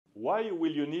Why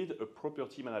will you need a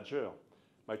property manager?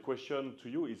 My question to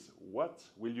you is, what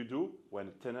will you do when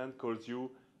a tenant calls you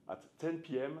at 10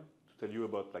 p.m. to tell you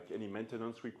about like any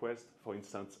maintenance request, for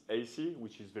instance, AC,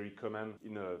 which is very common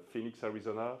in Phoenix,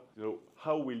 Arizona?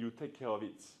 How will you take care of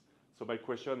it? So my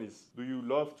question is, do you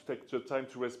love to take the time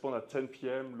to respond at 10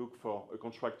 p.m., look for a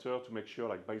contractor to make sure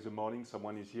like by the morning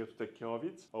someone is here to take care of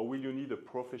it? Or will you need a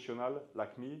professional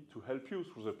like me to help you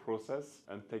through the process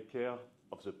and take care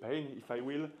of the pain, if I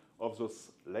will, of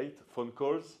those late phone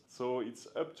calls? So it's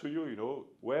up to you,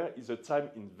 where is the time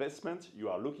investment you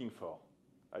are looking for?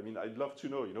 I mean, I'd love to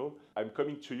know, I'm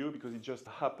coming to you because it just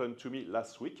happened to me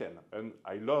last weekend. And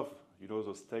I love,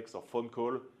 those texts or phone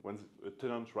call when a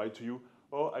tenant writes to you,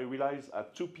 oh, I realized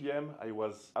at 2 p.m. I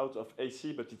was out of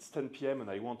AC, but it's 10 p.m. and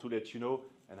I want to let you know,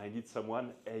 and I need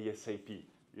someone ASAP.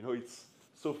 It's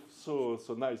so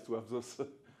nice to have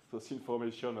those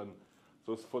information and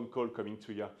those phone calls coming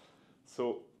to you.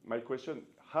 So my question,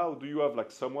 how do you have like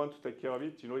someone to take care of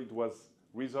it? It was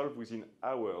resolved within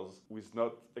hours with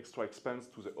not extra expense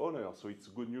to the owner. So it's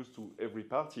good news to every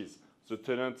parties. The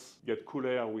tenants get cool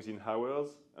air within hours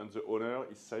and the owner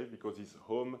is safe because his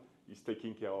home is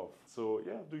taken care of. So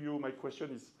yeah, my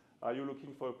question is, are you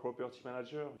looking for a property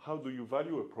manager? How do you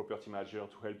value a property manager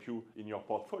to help you in your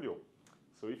portfolio?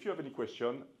 So if you have any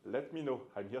question, let me know.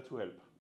 I'm here to help.